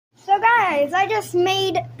guys, I just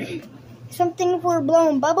made something for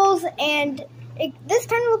blowing bubbles, and this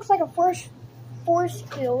kind of looks like a force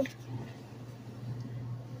field.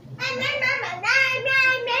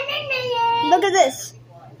 Look at this.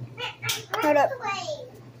 Hold up.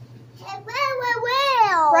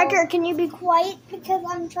 Riker, can you be quiet because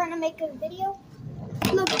I'm trying to make a video?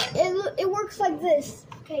 Look, it works like this.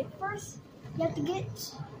 Okay, first you have to get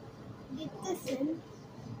this in.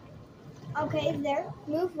 Okay, there.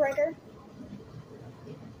 Move, Riker.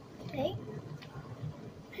 Okay.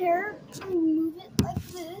 Here, move it like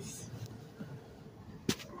this.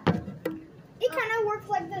 It kind of works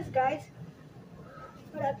like this, guys.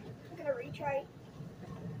 Hold up. I'm gonna retry.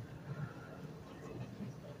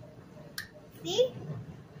 See?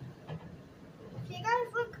 See,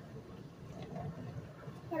 guys? Look.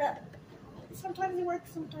 Hold up. Sometimes it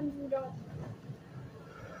works, sometimes it don't.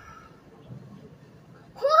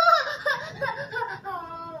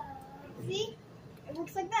 See? It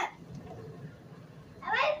looks like that. I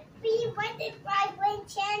might be wanted by Wayne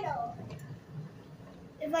channel.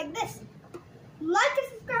 It's like this. Like and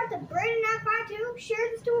subscribe to Brandon952. Share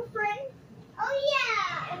this to a friend. Oh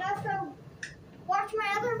yeah. And also watch my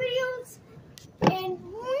other videos. And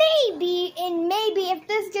maybe if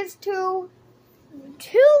this gets to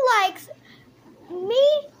 2 likes,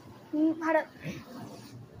 me and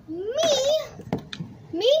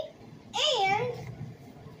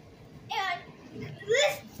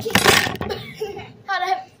this kid.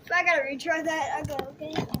 I gotta retry that.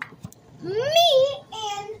 Okay. Me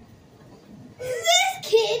and this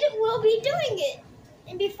kid will be doing it.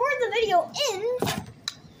 And before the video ends,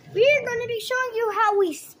 we are going to be showing you how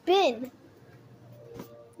we spin.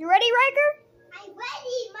 You ready, Riker? I'm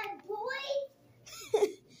ready, my boy.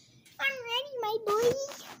 I'm ready, my boy.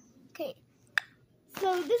 Okay. So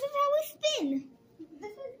this is how we spin.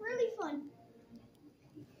 This is really fun.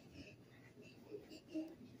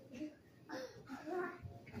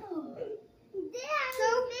 So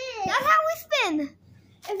that's how we spin.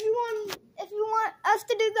 If you want us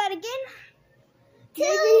to do that again,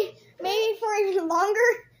 maybe for even longer,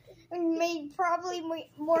 and maybe probably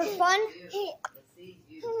more fun.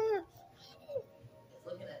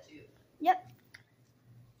 Looking at you. Yep.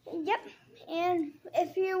 And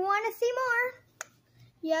if you want to see more,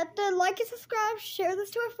 you have to like and subscribe, share this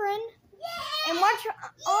to a friend, and watch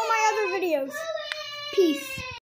all my other videos. Peace.